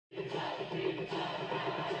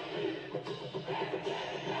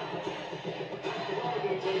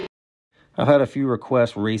I've had a few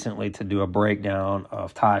requests recently to do a breakdown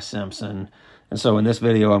of Ty Simpson. And so in this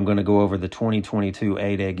video, I'm going to go over the 2022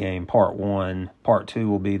 A-Day game, Part 1. Part 2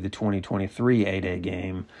 will be the 2023 A-Day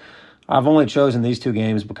game. I've only chosen these two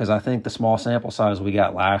games because I think the small sample size we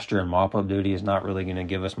got last year in mop-up duty is not really going to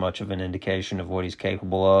give us much of an indication of what he's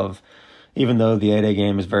capable of. Even though the A-Day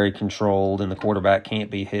game is very controlled and the quarterback can't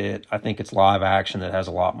be hit, I think it's live action that has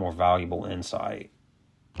a lot more valuable insight.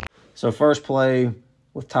 So first play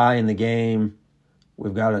with Ty in the game,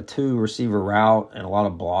 we've got a 2-receiver route and a lot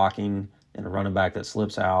of blocking and a running back that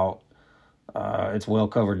slips out. It's well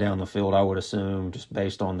covered down the field, I would assume, just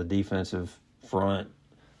based on the defensive front.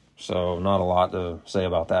 So not a lot to say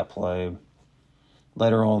about that play.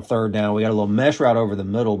 Later on, third down, we got a little mesh route over the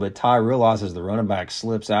middle, but Ty realizes the running back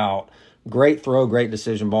slips out. Great throw, great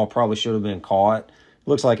decision. Ball probably should have been caught.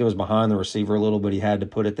 Looks like it was behind the receiver a little, but he had to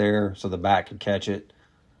put it there so the back could catch it.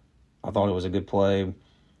 I thought it was a good play.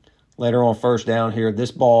 Later on, first down here,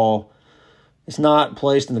 this ball, it's not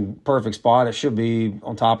placed in the perfect spot. It should be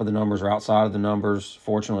on top of the numbers or outside of the numbers.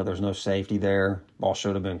 Fortunately, there's no safety there. Ball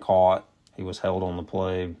should have been caught. He was held on the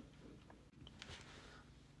play.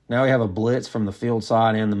 Now we have a blitz from the field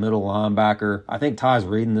side and the middle linebacker. I think Ty's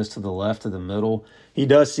reading this to the left to the middle. He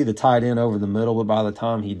does see the tight end over the middle, but by the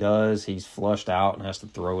time he does, he's flushed out and has to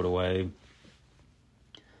throw it away.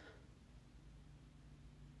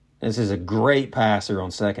 This is a great passer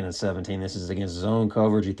on 2nd and 17. This is against zone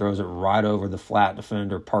coverage. He throws it right over the flat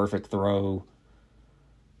defender. Perfect throw.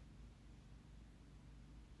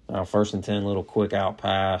 Now 1st and 10, little quick out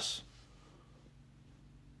pass.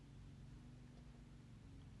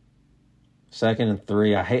 2nd and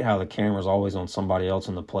 3. I hate how the camera's always on somebody else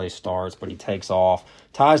when the play starts, but he takes off.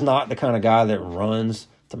 Ty's not the kind of guy that runs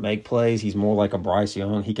to make plays. He's more like a Bryce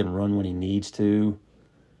Young. He can run when he needs to.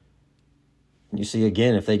 You see,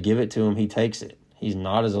 again, if they give it to him, he takes it. He's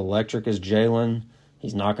not as electric as Jalen.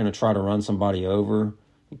 He's not going to try to run somebody over,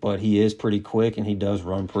 but he is pretty quick, and he does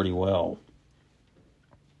run pretty well.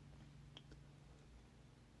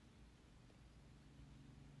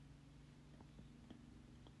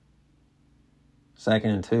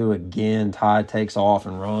 Second and 2, again, Ty takes off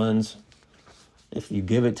and runs. If you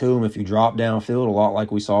give it to him, if you drop downfield, a lot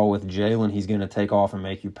like we saw with Jalen, he's going to take off and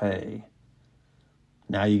make you pay.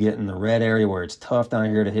 Now you get in the red area where it's tough down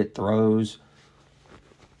here to hit throws.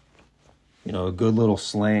 You know, a good little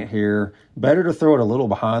slant here. Better to throw it a little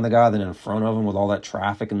behind the guy than in front of him with all that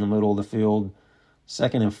traffic in the middle of the field.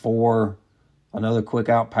 2nd and 4, another quick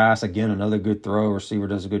out pass. Again, another good throw. Receiver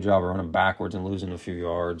does a good job of running backwards and losing a few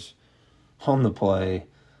yards on the play.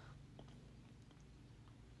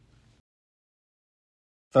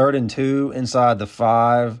 3rd and 2, inside the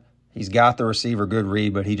 5. He's got the receiver, good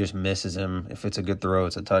read, but he just misses him. If it's a good throw,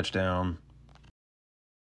 it's a touchdown.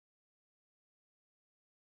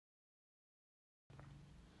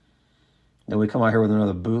 Then we come out here with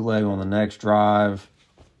another bootleg on the next drive.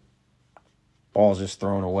 Ball's just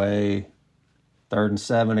thrown away. 3rd and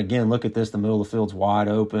 7. Again, look at this. The middle of the field's wide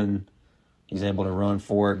open. He's able to run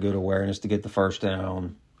for it. Good awareness to get the first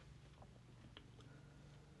down.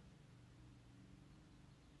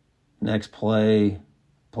 Next play,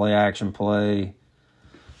 play action play.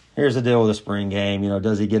 Here's the deal with the spring game. You know,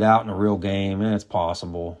 does he get out in a real game? It's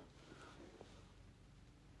possible.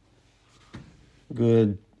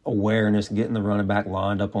 Good awareness, getting the running back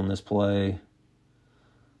lined up on this play.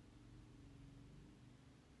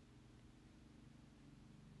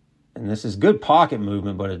 And this is good pocket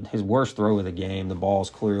movement, but his worst throw of the game. The ball's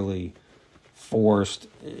clearly forced.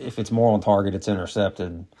 If it's more on target, it's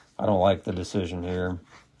intercepted. I don't like the decision here.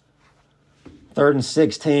 3rd and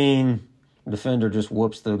 16. Defender just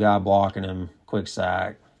whoops the guy blocking him. Quick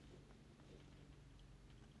sack.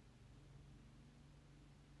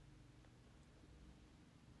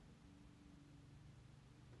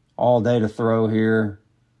 All day to throw here.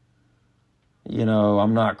 You know,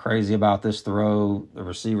 I'm not crazy about this throw. The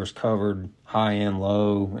receiver's covered high and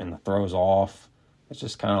low, and the throw's off. It's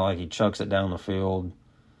just kind of like he chucks it down the field.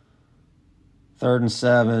 3rd and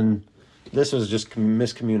 7. This was just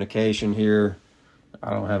miscommunication here.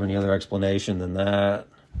 I don't have any other explanation than that.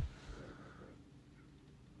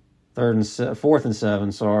 4th and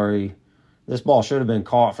 7, sorry. This ball should have been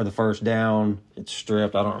caught for the first down. It's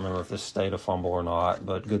stripped. I don't remember if this stayed a fumble or not,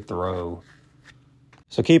 but good throw.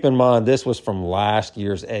 So keep in mind, this was from last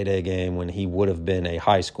year's A-Day game when he would have been a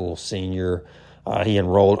high school senior. He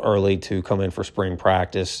enrolled early to come in for spring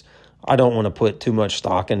practice. I don't want to put too much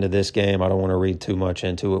stock into this game. I don't want to read too much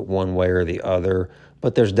into it one way or the other.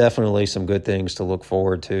 But there's definitely some good things to look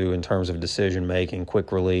forward to in terms of decision-making,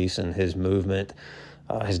 quick release, and his movement.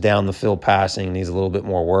 His down-the-field passing needs a little bit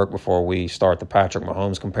more work before we start the Patrick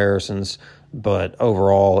Mahomes comparisons. But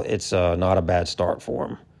overall, it's not a bad start for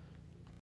him.